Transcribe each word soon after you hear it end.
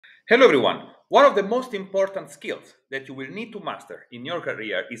Hello everyone. One of the most important skills that you will need to master in your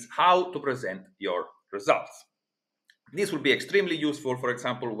career is how to present your results. This will be extremely useful, for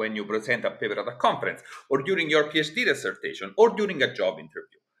example, when you present a paper at a conference, or during your PhD dissertation, or during a job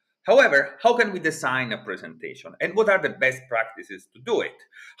interview. However, how can we design a presentation, and what are the best practices to do it?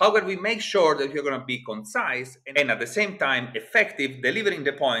 How can we make sure that you're going to be concise and at the same time effective, delivering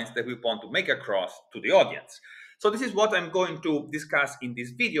the points that we want to make across to the audience? So this is what I'm going to discuss in this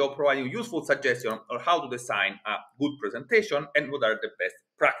video, providing useful suggestions on how to design a good presentation and what are the best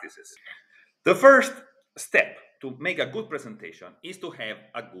practices. The first step to make a good presentation is to have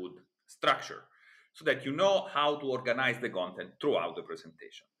a good structure so that you know how to organize the content throughout the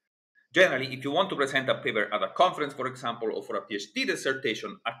presentation. Generally, if you want to present a paper at a conference, for example, or for a PhD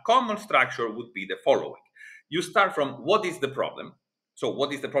dissertation, a common structure would be the following. You start from what is the problem? So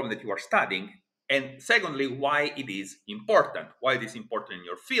what is the problem that you are studying? And secondly, why it is important, why it is important in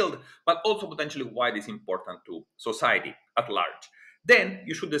your field, but also potentially why it is important to society at large. Then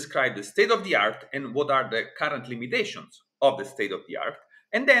you should describe the state of the art and what are the current limitations of the state of the art,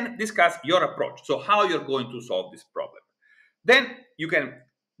 and then discuss your approach. So how you're going to solve this problem. Then you can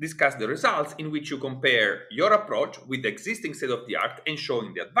discuss the results in which you compare your approach with the existing state of the art and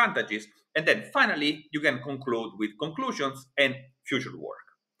showing the advantages. And then finally, you can conclude with conclusions and future work.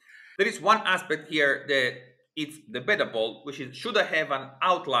 There is one aspect here that it's debatable, which is should I have an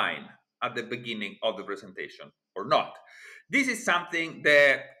outline at the beginning of the presentation or not? This is something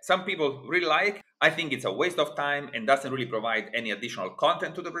that some people really like. I think it's a waste of time and doesn't really provide any additional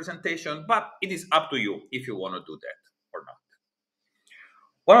content to the presentation, but it is up to you if you want to do that or not.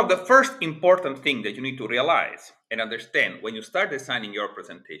 One of the first important things that you need to realize and understand when you start designing your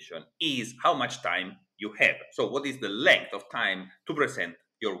presentation is how much time you have. So what is the length of time to present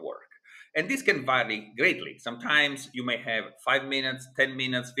your work? And this can vary greatly. Sometimes you may have 5 minutes, 10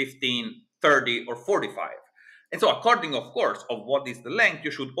 minutes, 15, 30, or 45. And so according, of course, of what is the length,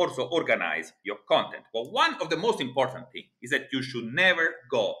 you should also organize your content. But one of the most important things is that you should never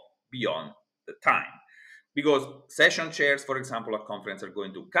go beyond the time, because session chairs, for example, at conference are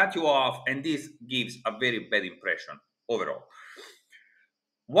going to cut you off, and this gives a very bad impression overall.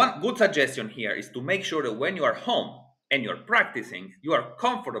 One good suggestion here is to make sure that when you are home and you're practicing, you are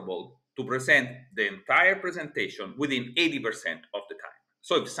comfortable to present the entire presentation within 80% of the time.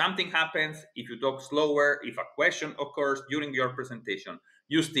 So if something happens, if you talk slower, if a question occurs during your presentation,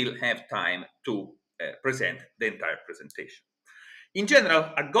 you still have time to present the entire presentation. In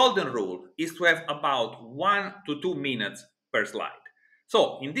general, a golden rule is to have about 1 to 2 minutes per slide.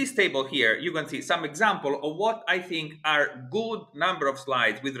 So in this table here, you can see some example of what I think are good number of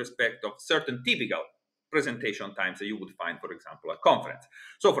slides with respect of certain typical presentation times that you would find, for example, at conference.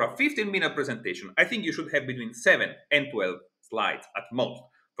 So for a 15-minute presentation, I think you should have between 7 and 12 slides at most.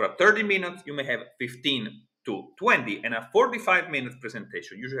 For a 30 minutes, you may have 15 to 20, and a 45-minute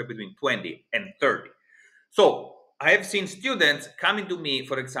presentation, you should have between 20 and 30. So I have seen students coming to me,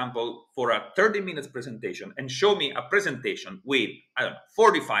 for example, for a 30 minutes presentation and show me a presentation with,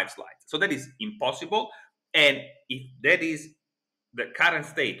 45 slides. So that is impossible. And if that is the current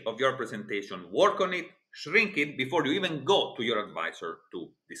state of your presentation, work on it, shrink it before you even go to your advisor to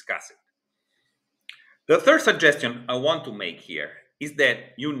discuss it. The third suggestion I want to make here is that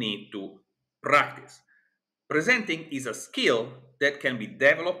you need to practice. Presenting is a skill that can be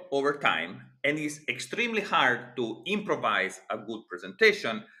developed over time and is extremely hard to improvise a good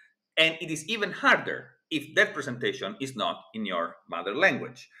presentation, and it is even harder if that presentation is not in your mother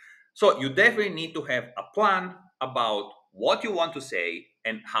language. So you definitely need to have a plan about what you want to say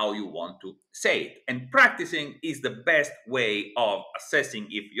and how you want to say it. And practicing is the best way of assessing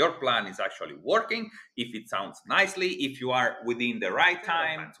if your plan is actually working, if it sounds nicely, if you are within the right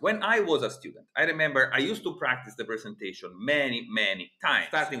time. When I was a student, I remember I used to practice the presentation many times,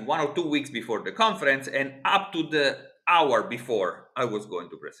 starting 1 or 2 weeks before the conference and up to the hour before I was going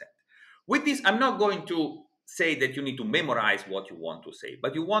to present. With this, I'm not going to say that you need to memorize what you want to say,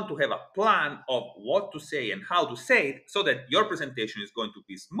 but you want to have a plan of what to say and how to say it so that your presentation is going to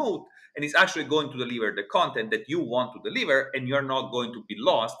be smooth and is actually going to deliver the content that you want to deliver, and you're not going to be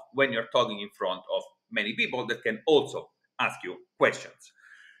lost when you're talking in front of many people that can also ask you questions.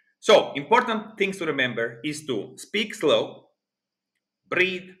 So important things to remember is to speak slow,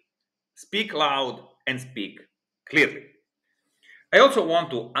 breathe, speak loud, and speak clearly. I also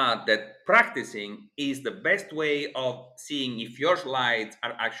want to add that practicing is the best way of seeing if your slides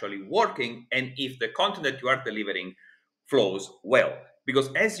are actually working and if the content that you are delivering flows well.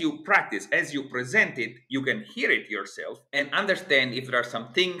 Because as you practice, as you present it, you can hear it yourself and understand if there are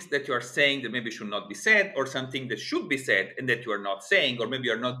some things that you are saying that maybe should not be said, or something that should be said and that you are not saying, or maybe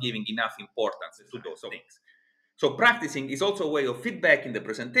you are not giving enough importance to those things. So practicing is also a way of feedback in the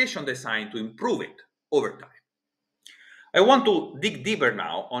presentation design to improve it over time. I want to dig deeper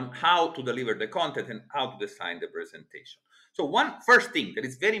now on how to deliver the content and how to design the presentation. So one first thing that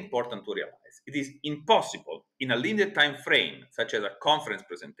is very important to realize, it is impossible in a limited time frame, such as a conference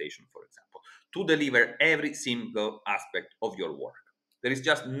presentation, for example, to deliver every single aspect of your work. There is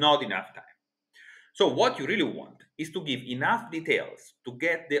just not enough time. So what you really want is to give enough details to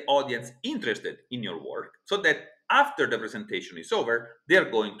get the audience interested in your work, so that after the presentation is over,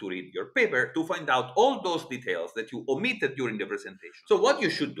 they're going to read your paper to find out all those details that you omitted during the presentation. So what you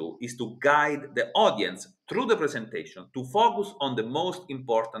should do is to guide the audience through the presentation to focus on the most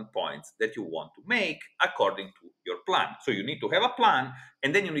important points that you want to make according to your plan. So you need to have a plan,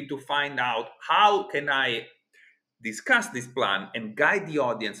 and then you need to find out how can I discuss this plan and guide the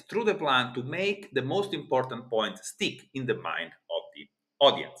audience through the plan to make the most important points stick in the mind of the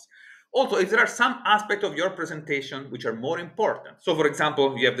audience. Also, if there are some aspects of your presentation which are more important, so for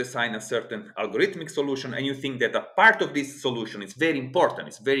example, you have designed a certain algorithmic solution and you think that a part of this solution is very important,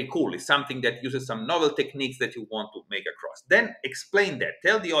 it's very cool, it's something that uses some novel techniques that you want to make across, then explain that.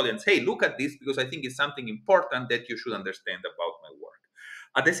 Tell the audience, hey, look at this because I think it's something important that you should understand about my work.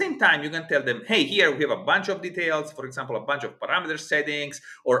 At the same time, you can tell them, hey, here we have a bunch of details, for example, a bunch of parameter settings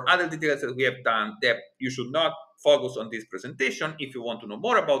or other details that we have done that you should not focus on this presentation. If you want to know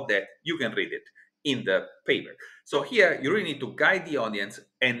more about that, you can read it in the paper. So here, you really need to guide the audience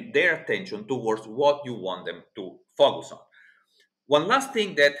and their attention towards what you want them to focus on. One last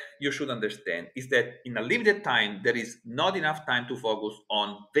thing that you should understand is that in a limited time, there is not enough time to focus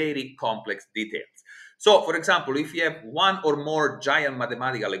on very complex details. So, for example, if you have one or more giant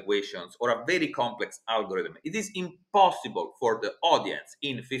mathematical equations or a very complex algorithm, it is impossible for the audience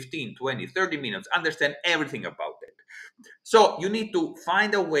in 15, 20, 30 minutes understand everything about it. So you need to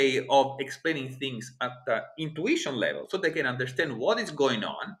find a way of explaining things at the intuition level so they can understand what is going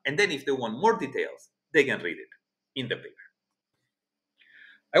on. And then if they want more details, they can read it in the paper.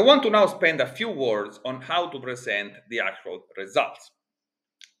 I want to now spend a few words on how to present the actual results.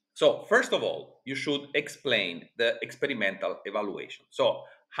 So first of all, you should explain the experimental evaluation. So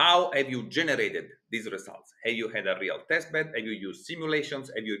how have you generated these results? Have you had a real test bed? Have you used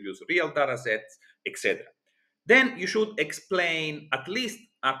simulations? Have you used real data sets, etc.? Then you should explain, at least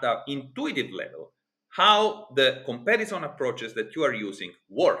at an intuitive level, how the comparison approaches that you are using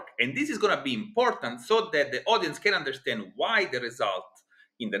work. And this is going to be important so that the audience can understand why the results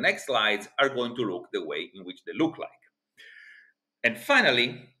in the next slides are going to look the way in which they look like. And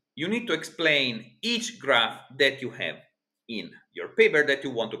finally, you need to explain each graph that you have in your paper that you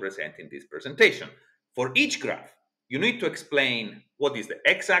want to present in this presentation. For each graph, you need to explain what is the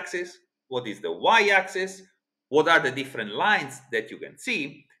x-axis, what is the y-axis, what are the different lines that you can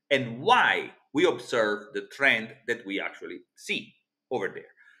see, and why we observe the trend that we actually see over there.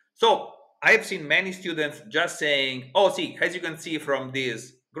 So I have seen many students just saying, oh, see, as you can see from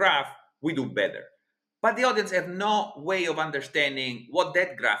this graph, we do better. But the audience have no way of understanding what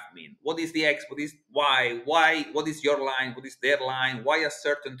that graph means. What is the x, what is y, what is your line, what is their line, why a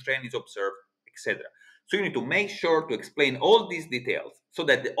certain trend is observed, etc. So you need to make sure to explain all these details so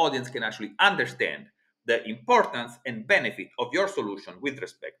that the audience can actually understand the importance and benefit of your solution with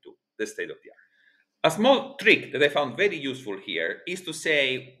respect to the state of the art. A small trick that I found very useful here is to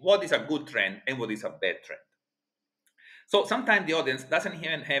say what is a good trend and what is a bad trend. So sometimes the audience doesn't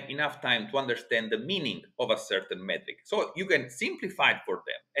even have enough time to understand the meaning of a certain metric. So you can simplify it for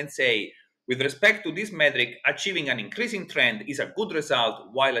them and say, with respect to this metric, achieving an increasing trend is a good result,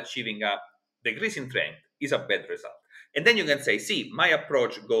 while achieving a decreasing trend is a bad result. And then you can say, see, my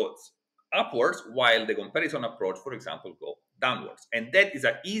approach goes upwards, while the comparison approach, for example, goes downwards. And that is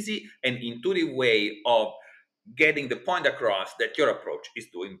an easy and intuitive way of getting the point across that your approach is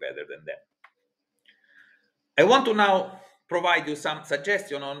doing better than them. I want to now provide you some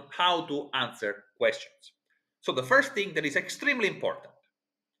suggestion on how to answer questions. So the first thing that is extremely important,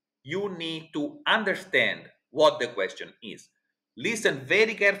 you need to understand what the question is. Listen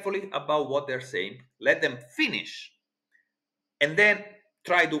very carefully about what they're saying, let them finish, and then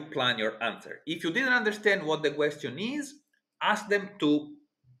try to plan your answer. If you didn't understand what the question is, ask them to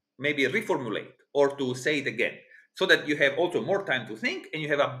maybe reformulate or to say it again, so that you have also more time to think and you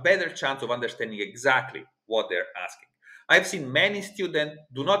have a better chance of understanding exactly what they're asking. I've seen many students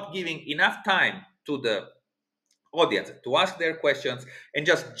do not giving enough time to the audience to ask their questions and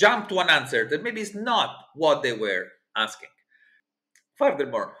just jump to an answer that maybe is not what they were asking.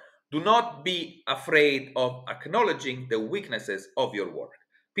 Furthermore, do not be afraid of acknowledging the weaknesses of your work.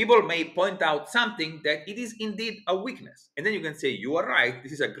 People may point out something that it is indeed a weakness. And then you can say, you are right,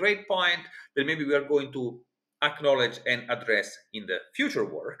 this is a great point that maybe we are going to acknowledge and address in the future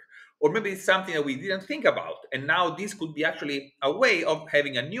work. Or maybe it's something that we didn't think about. And now this could be actually a way of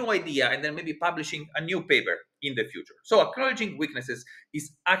having a new idea and then maybe publishing a new paper in the future. So acknowledging weaknesses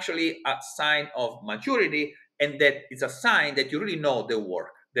is actually a sign of maturity, and that is a sign that you really know the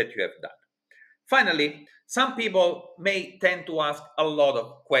work that you have done. Finally, some people may tend to ask a lot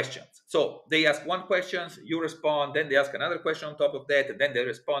of questions. So they ask one question, you respond, then they ask another question on top of that, and then they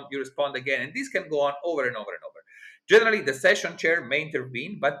respond, you respond again, and this can go on over and over and over. Generally, the session chair may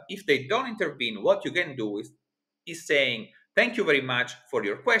intervene, but if they don't intervene, what you can do is saying, thank you very much for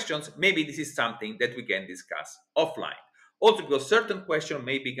your questions. Maybe this is something that we can discuss offline. Also, because certain questions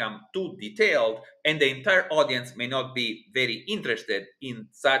may become too detailed and the entire audience may not be very interested in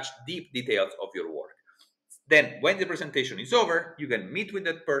such deep details of your work. Then when the presentation is over, you can meet with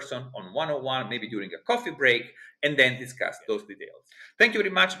that person on one-on-one, maybe during a coffee break, and then discuss those details. Thank you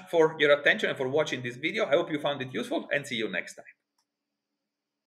very much for your attention and for watching this video. I hope you found it useful, and see you next time.